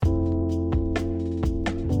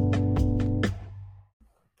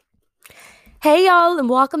Hey y'all, and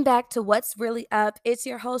welcome back to What's Really Up. It's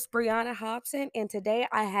your host, Brianna Hobson, and today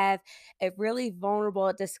I have a really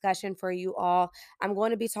vulnerable discussion for you all. I'm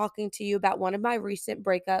going to be talking to you about one of my recent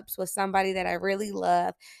breakups with somebody that I really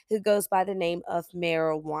love who goes by the name of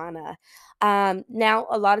marijuana. Now,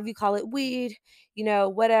 a lot of you call it weed,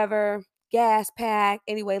 whatever, gas pack,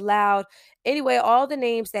 anyway, loud, anyway, all the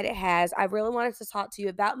names that it has. I really wanted to talk to you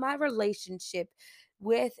about my relationship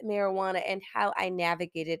with marijuana and how I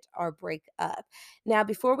navigated our breakup. Now,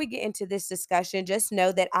 before we get into this discussion, just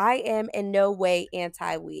know that I am in no way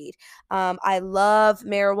anti weed. I love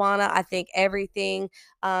marijuana. I think everything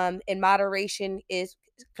in moderation is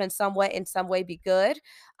can somewhat in some way be good.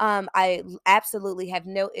 Absolutely have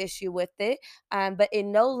no issue with it, but it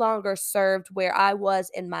no longer served where I was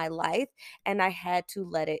in my life, and I had to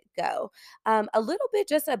let it go. A little bit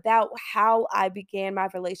just about how I began my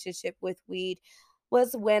relationship with weed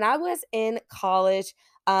was when I was in college.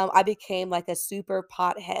 I became like a super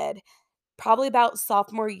pothead. Probably about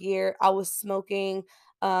sophomore year, I was smoking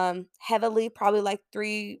heavily, probably like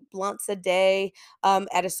 3 blunts a day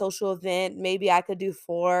at a social event. Maybe I could do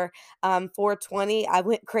four. 420, I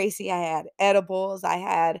went crazy. I had edibles.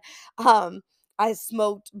 Um, I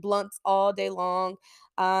smoked blunts all day long.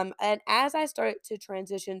 And as I started to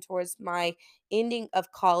transition towards my ending of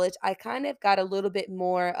college, I kind of got a little bit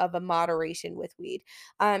more of a moderation with weed.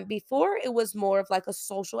 Before, it was more of like a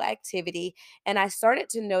social activity, and I started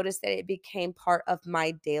to notice that it became part of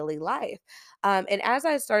my daily life. And as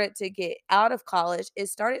I started to get out of college, it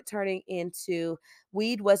started turning into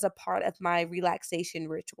weed was a part of my relaxation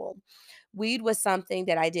ritual. Weed was something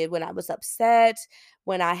that I did when I was upset,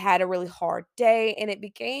 when I had a really hard day, and it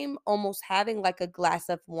became almost having like a glass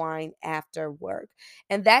of wine after work.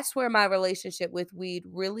 And that's where my relationship with weed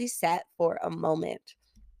really sat for a moment.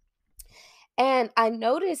 And I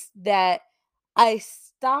noticed that I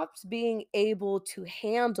stopped being able to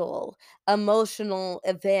handle emotional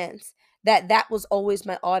events. That was always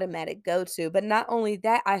my automatic go-to. But not only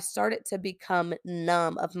that, I started to become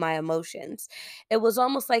numb of my emotions. It was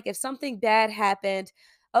almost like if something bad happened,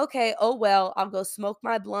 okay, oh well, I'll go smoke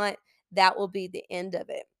my blunt. That will be the end of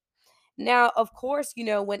it. Now, of course,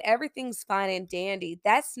 when everything's fine and dandy,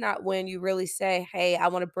 that's not when you really say, "Hey, I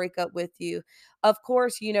want to break up with you." Of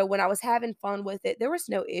course, when I was having fun with it, there was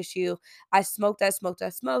no issue. I smoked, I smoked, I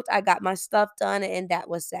smoked. I got my stuff done, and that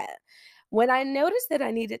was that. When I noticed that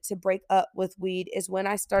I needed to break up with weed is when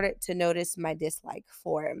I started to notice my dislike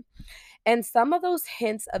for it. And some of those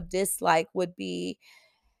hints of dislike would be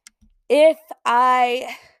if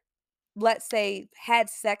I, let's say, had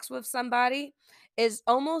sex with somebody, is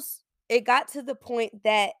almost it got to the point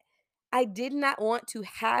that I did not want to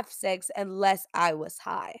have sex unless I was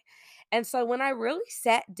high. And so when I really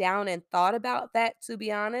sat down and thought about that, to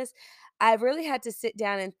be honest, I really had to sit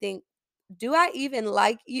down and think, do I even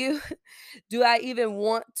like you? Do I even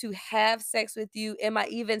want to have sex with you? Am I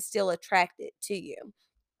even still attracted to you?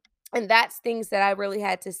 And that's things that I really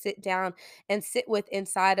had to sit down and sit with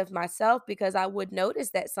inside of myself, because I would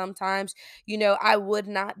notice that sometimes, I would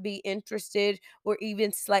not be interested or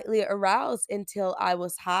even slightly aroused until I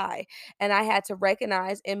was high. And I had to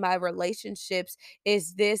recognize in my relationships,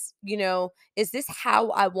 is this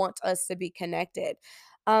how I want us to be connected?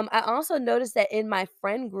 I also noticed that in my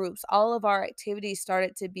friend groups, all of our activities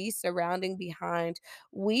started to be surrounding behind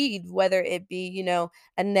weed, whether it be,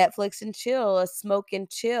 a Netflix and chill, a smoke and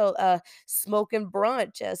chill, a smoke and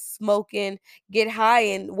brunch, a smoke and get high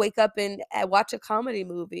and wake up and watch a comedy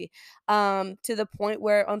movie. To the point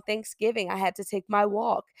where on Thanksgiving I had to take my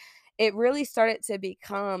walk. It really started to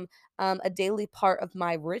become a daily part of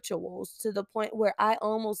my rituals, to the point where I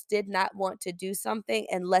almost did not want to do something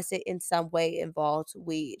unless it in some way involved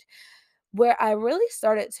weed. Where I really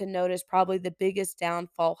started to notice probably the biggest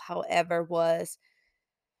downfall, however, was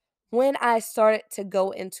when I started to go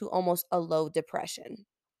into almost a low depression.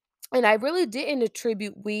 And I really didn't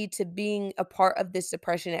attribute weed to being a part of this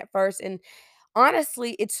depression at first. And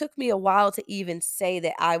honestly, it took me a while to even say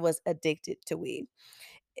that I was addicted to weed.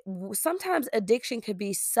 Sometimes addiction could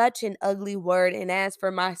be such an ugly word, and as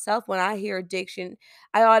for myself, when I hear addiction,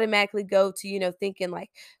 I automatically go to, thinking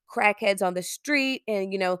like crackheads on the street,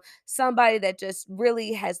 and somebody that just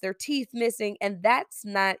really has their teeth missing, and that's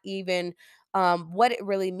not even what it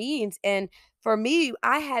really means. And for me,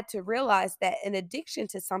 I had to realize that an addiction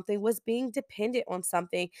to something was being dependent on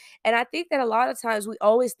something. And I think that a lot of times we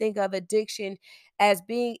always think of addiction as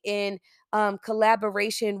being in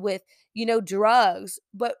collaboration with drugs.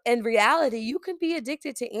 But in reality, you can be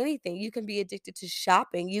addicted to anything. You can be addicted to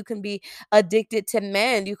shopping. You can be addicted to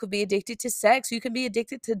men. You could be addicted to sex. You can be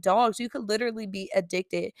addicted to dogs. You could literally be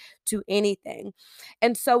addicted to anything.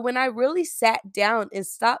 And so when I really sat down and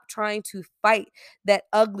stopped trying to fight that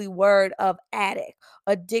ugly word of addict,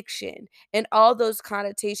 addiction, and all those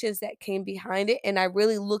connotations that came behind it, and I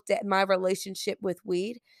really looked at my relationship with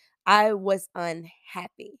weed, I was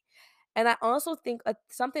unhappy. And I also think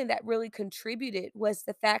something that really contributed was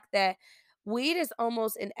the fact that weed is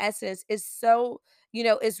almost in essence is so,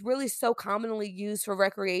 is really so commonly used for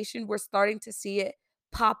recreation. We're starting to see it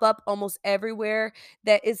pop up almost everywhere.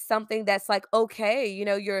 That is something that's like okay,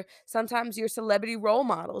 your sometimes your celebrity role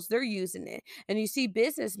models, they're using it, and you see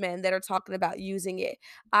businessmen that are talking about using it.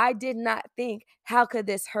 I did not think, how could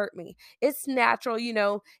this hurt me? It's natural,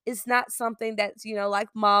 it's not something that's, like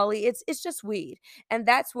Molly. It's just weed. And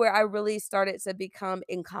that's where I really started to become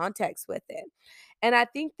in context with it. And I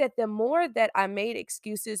think that the more that I made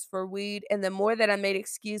excuses for weed and the more that I made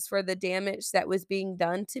excuse for the damage that was being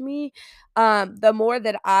done to me, the more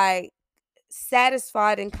that I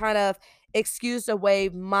satisfied and kind of excused away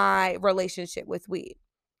my relationship with weed.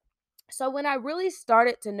 So when I really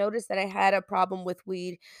started to notice that I had a problem with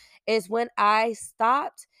weed is when I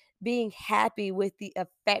stopped being happy with the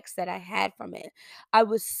effects that I had from it. I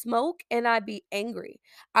would smoke and I'd be angry.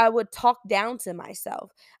 I would talk down to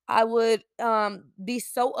myself. I would be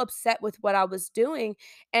so upset with what I was doing,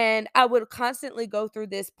 and I would constantly go through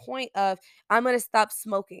this point of I'm going to stop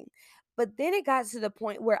smoking. But then it got to the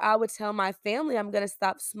point where I would tell my family I'm going to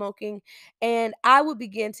stop smoking, and I would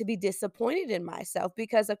begin to be disappointed in myself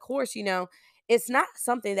because, of course, it's not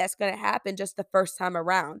something that's going to happen just the first time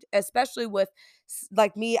around, especially with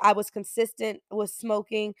like me. I was consistent with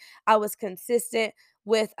smoking. I was consistent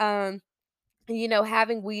with,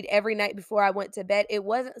 having weed every night before I went to bed. It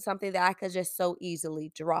wasn't something that I could just so easily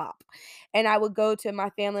drop. And I would go to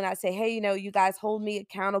my family and I'd say, hey, you guys hold me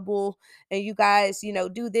accountable and you guys,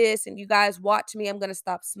 do this and you guys watch me. I'm going to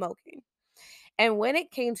stop smoking. And when it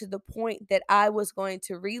came to the point that I was going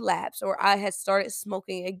to relapse or I had started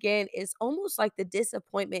smoking again, it's almost like the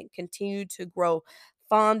disappointment continued to grow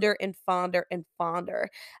fonder and fonder and fonder.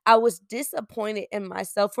 I was disappointed in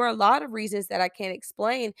myself for a lot of reasons that I can't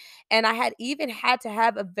explain. And I had even had to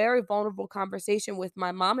have a very vulnerable conversation with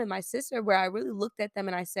my mom and my sister where I really looked at them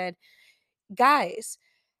and I said, guys,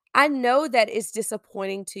 I know that it's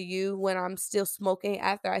disappointing to you when I'm still smoking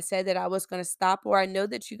after I said that I was going to stop, or I know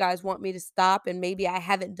that you guys want me to stop and maybe I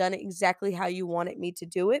haven't done it exactly how you wanted me to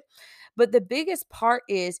do it. But the biggest part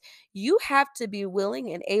is you have to be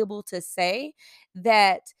willing and able to say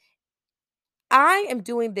that I am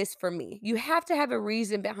doing this for me. You have to have a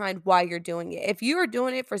reason behind why you're doing it. If you're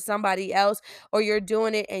doing it for somebody else or you're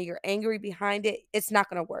doing it and you're angry behind it, it's not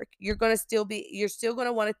going to work. You're still going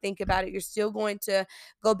to want to think about it. You're still going to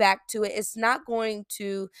go back to it. It's not going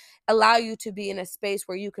to allow you to be in a space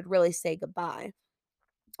where you could really say goodbye.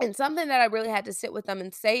 And something that I really had to sit with them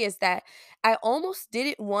and say is that I almost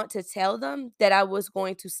didn't want to tell them that I was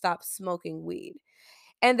going to stop smoking weed.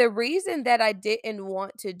 And the reason that I didn't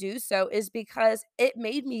want to do so is because it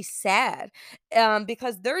made me sad,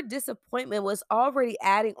 because their disappointment was already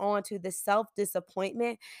adding on to the self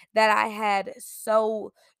disappointment that I had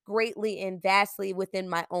so greatly and vastly within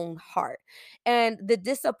my own heart. And the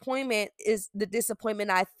disappointment is the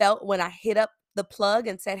disappointment I felt when I hit up the plug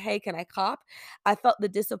and said, hey, can I cop? I felt the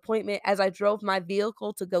disappointment as I drove my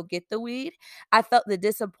vehicle to go get the weed. I felt the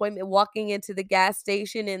disappointment walking into the gas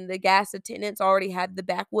station and the gas attendants already had the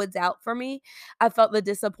backwoods out for me. I felt the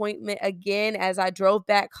disappointment again as I drove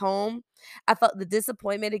back home. I felt the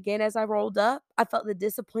disappointment again as I rolled up. I felt the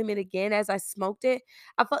disappointment again as I smoked it.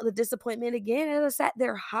 I felt the disappointment again as I sat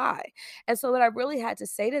there high. And so, what I really had to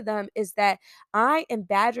say to them is that I am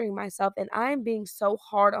badgering myself and I am being so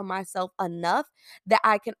hard on myself enough that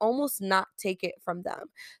I can almost not take it from them.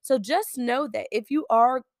 So, just know that if you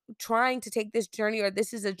are trying to take this journey or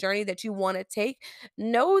this is a journey that you want to take,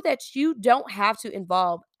 know that you don't have to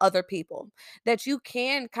involve other people, that you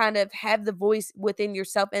can kind of have the voice within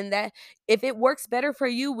yourself, and that if it works better for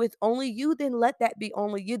you with only you, then let that be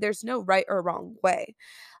only you. There's no right or wrong way.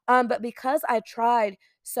 But because I tried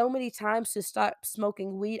so many times to stop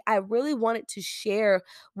smoking weed, I really wanted to share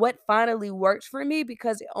what finally worked for me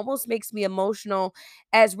because it almost makes me emotional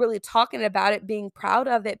as really talking about it, being proud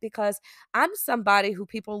of it, because I'm somebody who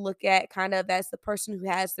people look at kind of as the person who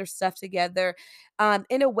has their stuff together.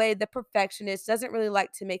 In a way, the perfectionist doesn't really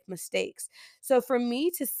like to make mistakes. So for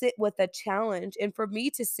me to sit with a challenge and for me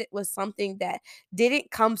to sit with something that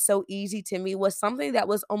didn't come so easy to me was something that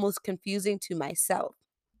was almost confusing to myself.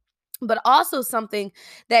 but also something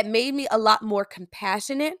that made me a lot more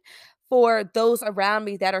compassionate for those around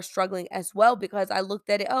me that are struggling as well, because I looked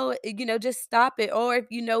at it, oh, just stop it. Or if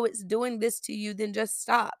you know it's doing this to you, then just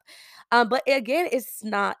stop. But again, it's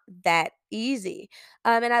not that easy.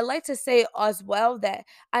 And I like to say as well that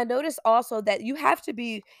I notice also that you have to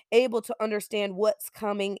be able to understand what's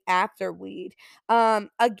coming after weed.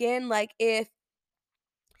 Again, like if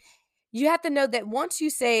you have to know that once you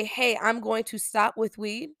say, "Hey, I'm going to stop with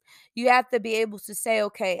weed," you have to be able to say,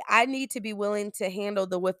 "Okay, I need to be willing to handle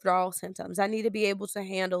the withdrawal symptoms. I need to be able to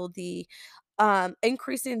handle the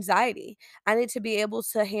increased anxiety. I need to be able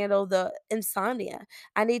to handle the insomnia.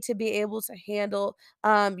 I need to be able to handle,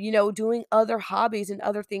 doing other hobbies and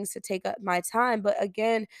other things to take up my time." But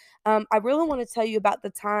again, I really want to tell you about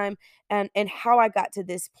the time and how I got to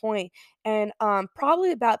this point. And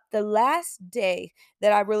probably about the last day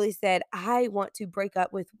that I really said, "I want to break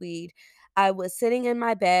up with weed." I was sitting in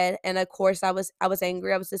my bed, and of course I was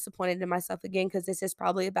angry. I was disappointed in myself again, because this is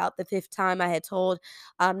probably about the fifth time I had told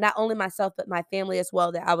not only myself but my family as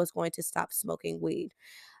well that I was going to stop smoking weed.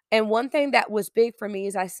 And one thing that was big for me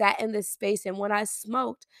is I sat in this space, and when I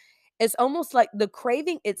smoked, it's almost like the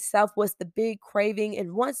craving itself was the big craving.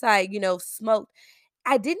 And once I, smoked,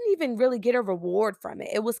 I didn't even really get a reward from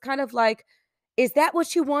it. It was kind of like, is that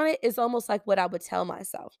what you wanted? Is almost like what I would tell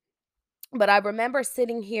myself. But I remember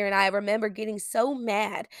sitting here and I remember getting so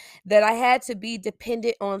mad that I had to be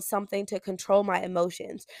dependent on something to control my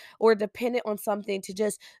emotions, or dependent on something to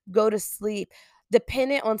just go to sleep,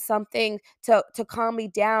 dependent on something to calm me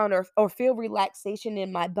down, or feel relaxation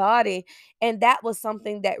in my body. And that was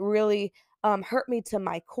something that really hurt me to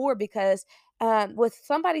my core, because with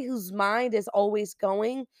somebody whose mind is always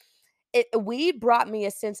going, it weed brought me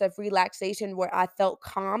a sense of relaxation where I felt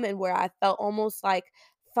calm and where I felt almost like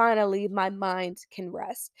finally my mind can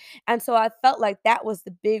rest. And so I felt like that was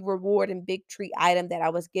the big reward and big treat item that I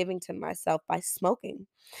was giving to myself by smoking.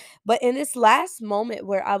 But in this last moment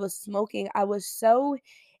where I was smoking, I was so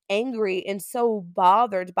angry and so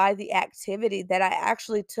bothered by the activity that I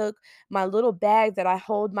actually took my little bag that I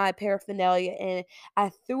hold my paraphernalia in.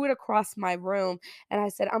 I threw it across my room and I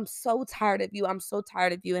said, "I'm so tired of you. I'm so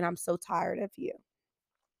tired of you. And I'm so tired of you."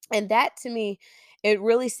 And that to me, it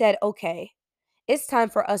really said, okay, it's time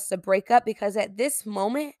for us to break up, because at this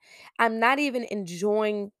moment, I'm not even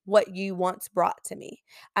enjoying what you once brought to me.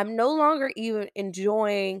 I'm no longer even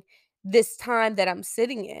enjoying this time that I'm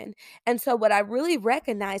sitting in. And so, what I really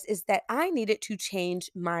recognized is that I needed to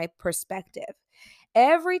change my perspective.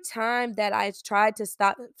 Every time that I tried to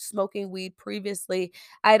stop smoking weed previously,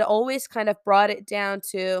 I'd always kind of brought it down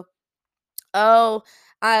to, oh,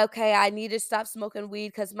 okay, I need to stop smoking weed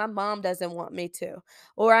because my mom doesn't want me to.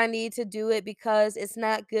 Or I need to do it because it's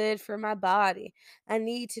not good for my body. I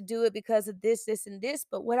need to do it because of this, this, and this.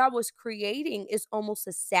 But what I was creating is almost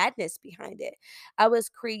a sadness behind it. I was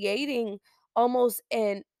creating almost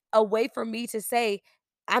a way for me to say,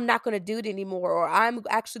 I'm not going to do it anymore, or I'm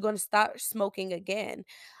actually going to start smoking again.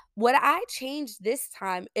 What I changed this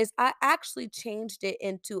time is I actually changed it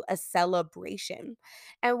into a celebration.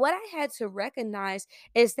 And what I had to recognize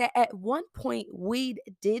is that at one point, weed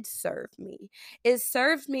did serve me. It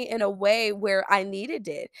served me in a way where I needed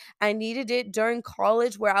it. I needed it during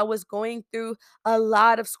college, where I was going through a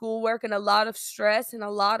lot of schoolwork and a lot of stress and a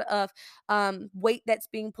lot of weight that's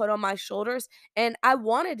being put on my shoulders. And I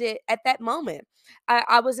wanted it at that moment.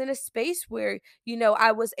 I was in a space where,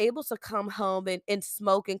 I was able to come home and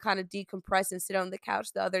smoke and kind of decompress and sit on the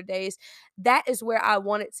couch the other days. That is where I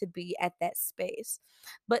wanted to be, at that space.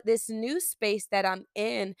 But this new space that I'm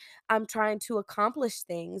in, I'm trying to accomplish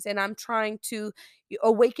things, and I'm trying to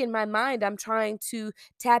awaken my mind. I'm trying to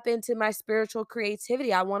tap into my spiritual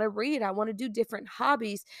creativity. I want to read, I want to do different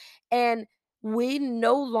hobbies. And we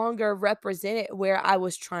no longer represented where I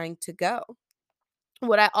was trying to go.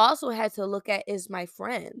 What I also had to look at is my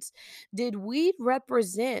friends. Did we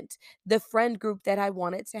represent the friend group that I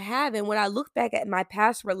wanted to have? And when I look back at my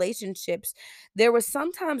past relationships, there was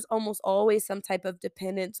sometimes, almost always, some type of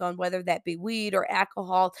dependence on whether that be weed or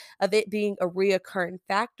alcohol, of it being a reoccurring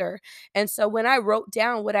factor. And so when I wrote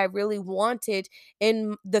down what I really wanted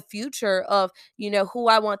in the future of, who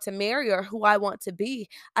I want to marry or who I want to be,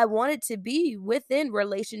 I wanted to be within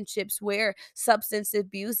relationships where substance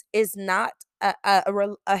abuse is not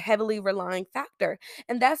a heavily relying factor.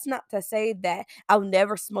 And that's not to say that I'll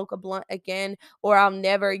never smoke a blunt again, or I'll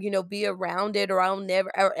never, be around it, or I'll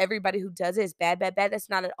never, or everybody who does it is bad, bad, bad.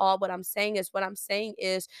 That's not at all what I'm saying. What I'm saying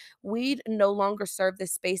is weed no longer served the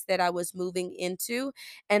space that I was moving into.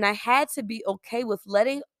 And I had to be okay with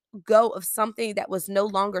letting go of something that was no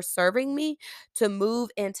longer serving me to move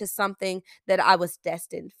into something that I was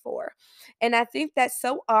destined for. And I think that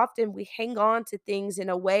so often we hang on to things in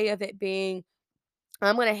a way of it being,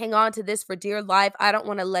 I'm going to hang on to this for dear life. I don't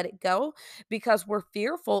want to let it go because we're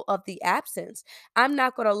fearful of the absence. I'm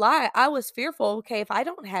not going to lie. I was fearful. Okay, if I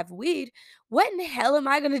don't have weed, what in the hell am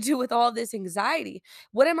I going to do with all this anxiety?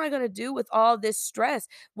 What am I going to do with all this stress?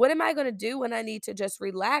 What am I going to do when I need to just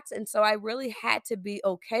relax? And so I really had to be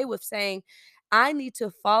okay with saying, I need to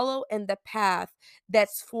follow in the path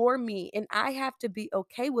that's for me. And I have to be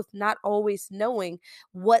okay with not always knowing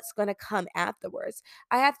what's going to come afterwards.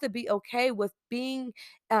 I have to be okay with being,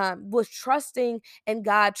 with trusting in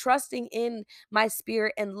God, trusting in my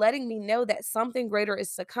spirit, and letting me know that something greater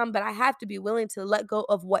is to come. But I have to be willing to let go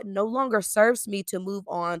of what no longer serves me to move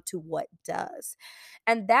on to what does.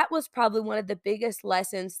 And that was probably one of the biggest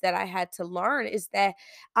lessons that I had to learn, is that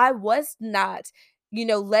I was not,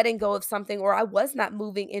 letting go of something, or I was not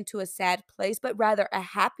moving into a sad place, but rather a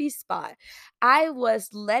happy spot. I was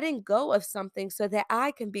letting go of something so that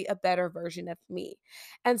I can be a better version of me.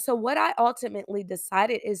 And so, what I ultimately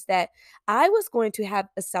decided is that I was going to have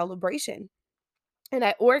a celebration, and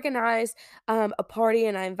I organized a party,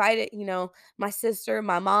 and I invited, my sister,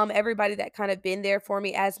 my mom, everybody that kind of been there for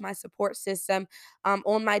me as my support system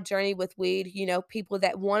on my journey with weed, people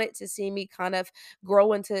that wanted to see me kind of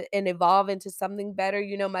grow into and evolve into something better,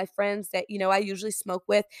 my friends that, I usually smoke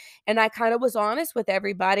with. And I kind of was honest with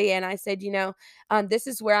everybody. And I said, this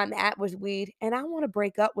is where I'm at with weed, and I want to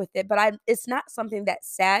break up with it. But it's not something that's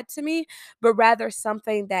sad to me, but rather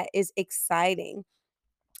something that is exciting.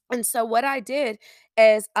 And so what I did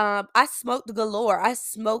is, I smoked galore. I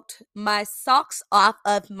smoked my socks off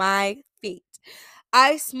of my feet.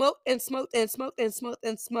 I smoked and smoked and smoked and smoked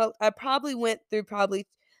and smoked. I probably went through probably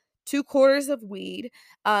 2 quarters of weed.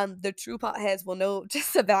 The true potheads will know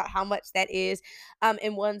just about how much that is,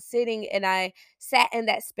 in one sitting, and I sat in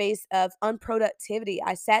that space of unproductivity.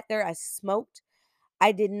 I sat there, I smoked,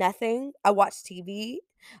 I did nothing. I watched TV.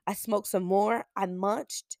 I smoked some more. I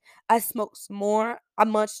munched. I smoked some more. I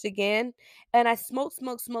munched again. And I smoked,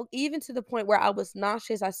 smoked, smoked, even to the point where I was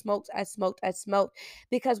nauseous. I smoked, I smoked, I smoked.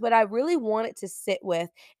 Because what I really wanted to sit with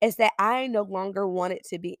is that I no longer wanted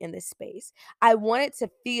to be in this space. I wanted to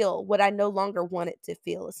feel what I no longer wanted to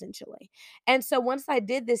feel, essentially. And so once I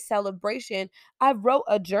did this celebration, I wrote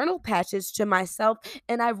a journal passage to myself,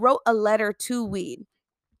 and I wrote a letter to weed.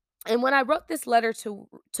 And when I wrote this letter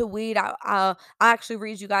to weed, I actually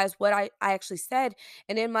read you guys what I actually said.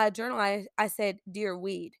 And in my journal, I said, "Dear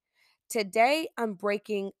weed, today I'm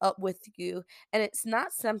breaking up with you, and it's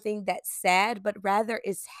not something that's sad, but rather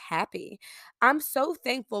is happy. I'm so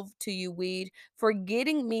thankful to you, weed, for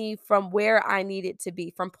getting me from where I needed to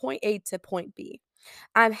be, from point A to point B.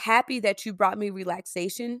 I'm happy that you brought me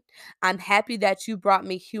relaxation. I'm happy that you brought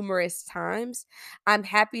me humorous times. I'm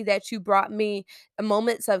happy that you brought me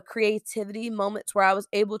moments of creativity, moments where I was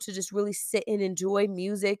able to just really sit and enjoy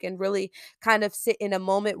music and really kind of sit in a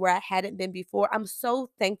moment where I hadn't been before. I'm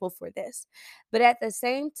so thankful for this. But at the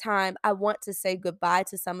same time, I want to say goodbye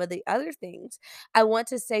to some of the other things. I want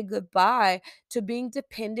to say goodbye to being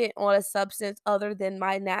dependent on a substance other than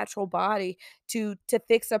my natural body to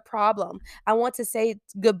fix a problem. I want to say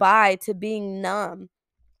goodbye to being numb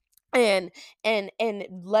and and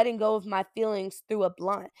letting go of my feelings through a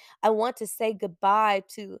blunt. I want to say goodbye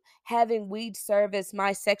to having weed serve as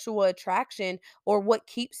my sexual attraction, or what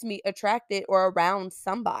keeps me attracted or around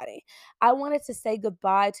somebody. I wanted to say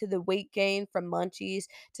goodbye to the weight gain from munchies,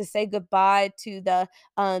 to say goodbye to the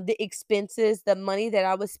expenses, the money that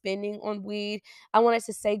I was spending on weed. I wanted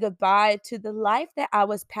to say goodbye to the life that I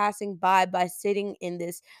was passing by sitting in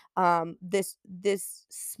this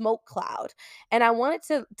smoke cloud, and I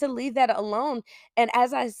wanted to leave that alone. And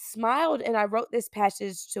as I smiled and I wrote this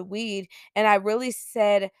passage to weed, and I really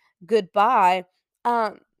said goodbye,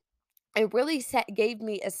 um, it really gave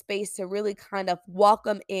me a space to really kind of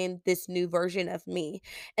welcome in this new version of me.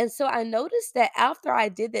 And so I noticed that after I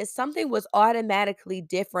did this, something was automatically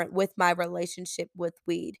different with my relationship with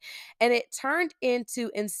weed. And it turned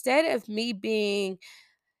into, instead of me being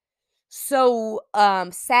so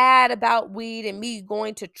sad about weed and me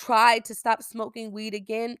going to try to stop smoking weed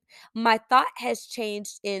again, my thought has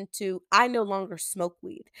changed into, I no longer smoke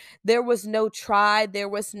weed. There was no try, there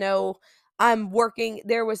was no I'm working,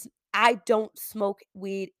 there was, I don't smoke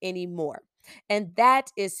weed anymore. And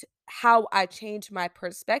that is how I changed my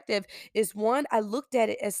perspective. Is one, I looked at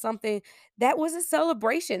it as something that was a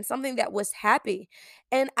celebration, something that was happy.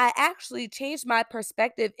 And I actually changed my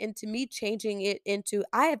perspective into me changing it into,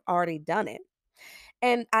 I have already done it.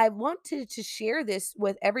 And I wanted to share this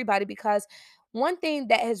with everybody because one thing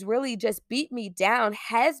that has really just beat me down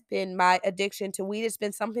has been my addiction to weed. It's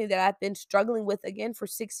been something that I've been struggling with again for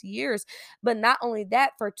 6 years. But not only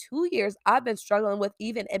that, for 2 years, I've been struggling with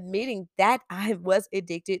even admitting that I was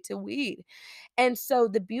addicted to weed. And so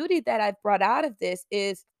the beauty that I've brought out of this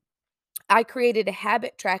is I created a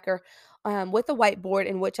habit tracker with a whiteboard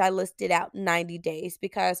in which I listed out 90 days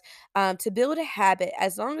because to build a habit,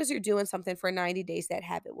 as long as you're doing something for 90 days, that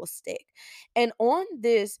habit will stick. And on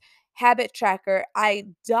this habit tracker, I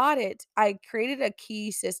created a key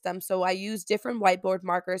system. So I use different whiteboard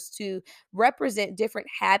markers to represent different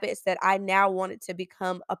habits that I now wanted to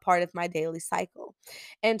become a part of my daily cycle.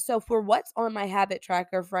 And so for what's on my habit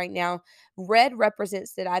tracker right now, red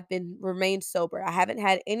represents that I've been remained sober. I haven't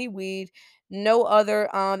had any weed, no other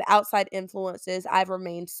outside influences. I've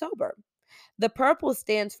remained sober. The purple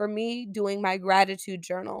stands for me doing my gratitude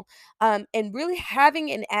journal. And really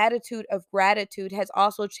having an attitude of gratitude has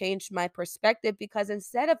also changed my perspective because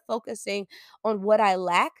instead of focusing on what I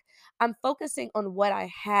lack, I'm focusing on what I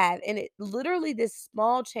have. And it literally, this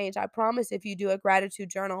small change, I promise, if you do a gratitude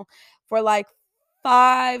journal for like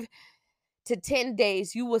 5 to 10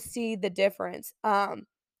 days, you will see the difference.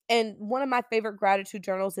 And one of my favorite gratitude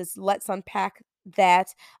journals is Let's Unpack That.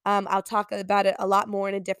 I'll talk about it a lot more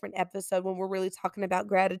in a different episode when we're really talking about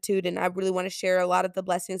gratitude. And I really want to share a lot of the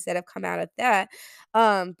blessings that have come out of that.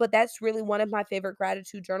 But that's really one of my favorite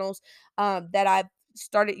gratitude journals that I've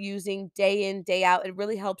started using day in, day out. It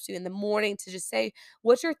really helps you in the morning to just say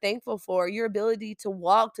what you're thankful for, your ability to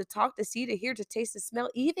walk, to talk, to see, to hear, to taste, to smell,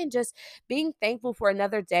 even just being thankful for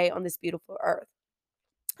another day on this beautiful earth.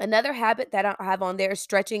 Another habit that I have on there is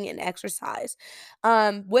stretching and exercise.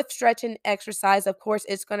 With stretch and exercise, of course,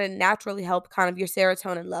 it's going to naturally help kind of your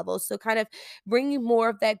serotonin levels. So, kind of bring you more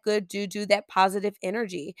of that good juju, that positive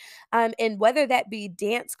energy. And whether that be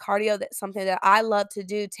dance, cardio, that's something that I love to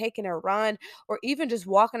do, taking a run, or even just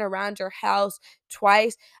walking around your house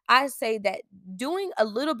twice, I say that doing a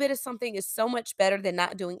little bit of something is so much better than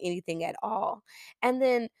not doing anything at all. And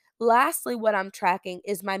then lastly, what I'm tracking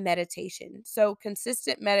is my meditation. So,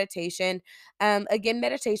 consistent meditation. Again,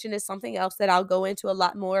 meditation is something else that I'll go into a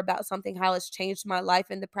lot more about, something how it's changed my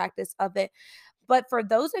life and the practice of it. But for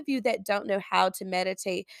those of you that don't know how to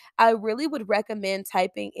meditate, I really would recommend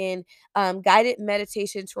typing in guided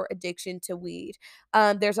meditations for addiction to weed.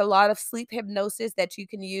 There's a lot of sleep hypnosis that you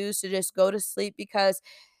can use to just go to sleep because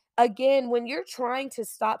again, when you're trying to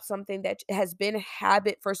stop something that has been a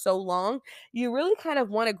habit for so long, you really kind of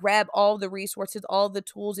want to grab all the resources, all the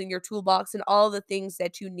tools in your toolbox, and all the things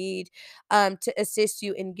that you need to assist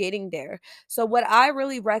you in getting there. So, what I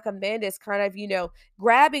really recommend is kind of,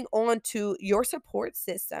 grabbing onto your support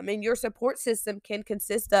system, and your support system can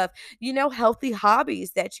consist of, healthy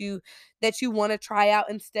hobbies that you want to try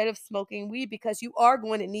out instead of smoking weed because you are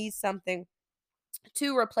going to need something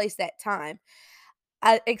to replace that time.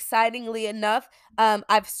 Excitingly enough,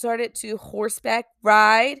 I've started to horseback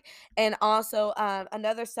ride, and also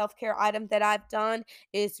another self care item that I've done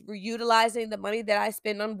is utilizing the money that I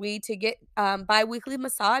spend on weed to get biweekly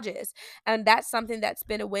massages, and that's something that's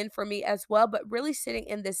been a win for me as well. But really sitting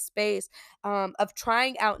in this space of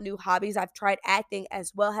trying out new hobbies, I've tried acting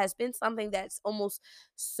as well, has been something that's almost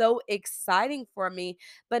so exciting for me.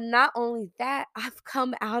 But not only that, I've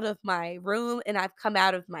come out of my room and I've come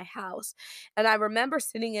out of my house and I remember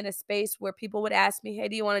sitting in a space where people would ask me, "Hey,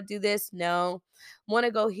 do you want to do this?" No. Want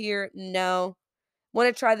to go here? No. Want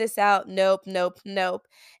to try this out? Nope, nope, nope.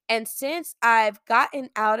 And since I've gotten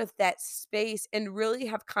out of that space and really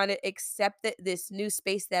have kind of accepted this new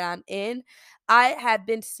space that I'm in, I have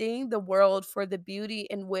been seeing the world for the beauty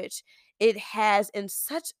in which it has in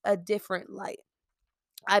such a different light.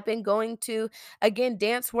 I've been going to, again,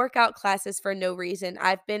 dance workout classes for no reason.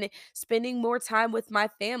 I've been spending more time with my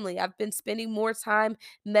family. I've been spending more time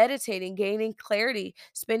meditating, gaining clarity,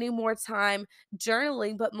 spending more time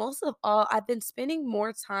journaling. But most of all, I've been spending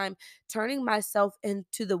more time turning myself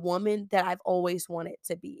into the woman that I've always wanted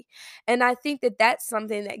to be. And I think that that's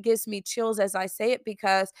something that gives me chills as I say it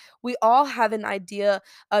because we all have an idea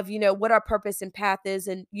of, what our purpose and path is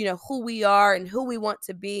and, who we are and who we want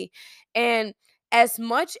to be. And as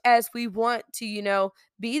much as we want to,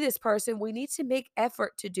 be this person, we need to make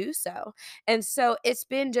effort to do so. And so it's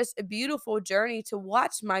been just a beautiful journey to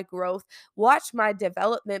watch my growth, watch my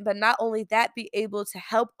development, but not only that, be able to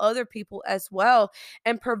help other people as well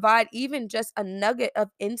and provide even just a nugget of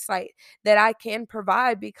insight that I can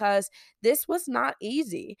provide because this was not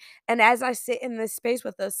easy. And as I sit in this space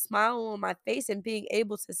with a smile on my face and being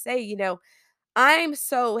able to say, I'm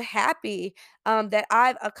so happy that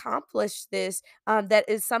I've accomplished this. That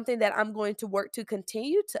is something that I'm going to work to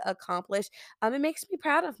continue to accomplish. It makes me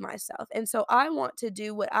proud of myself. And so I want to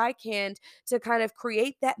do what I can to kind of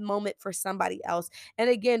create that moment for somebody else. And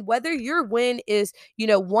again, whether your win is,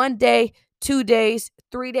 1 day, 2 days,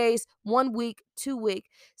 3 days, 1 week, 2 week,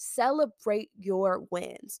 celebrate your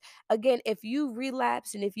wins. Again, if you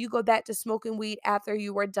relapse and if you go back to smoking weed after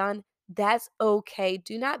you were done, that's okay.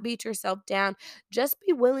 Do not beat yourself down. Just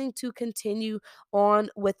be willing to continue on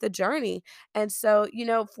with the journey. And so,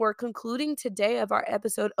 for concluding today of our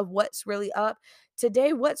episode of What's Really Up,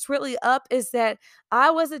 today, what's really up is that I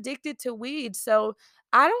was addicted to weed. So,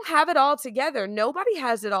 I don't have it all together. Nobody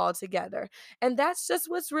has it all together. And that's just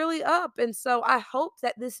what's really up. And so I hope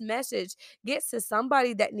that this message gets to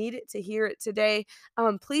somebody that needed to hear it today.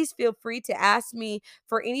 Please feel free to ask me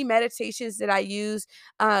for any meditations that I use,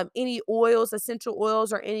 any oils, essential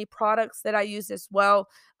oils, or any products that I use as well.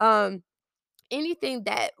 Anything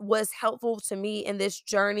that was helpful to me in this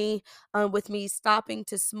journey, with me stopping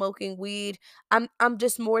to smoking weed, I'm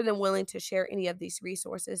just more than willing to share any of these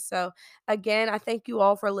resources. So again, I thank you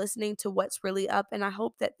all for listening to What's Really Up, and I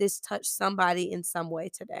hope that this touched somebody in some way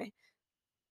today.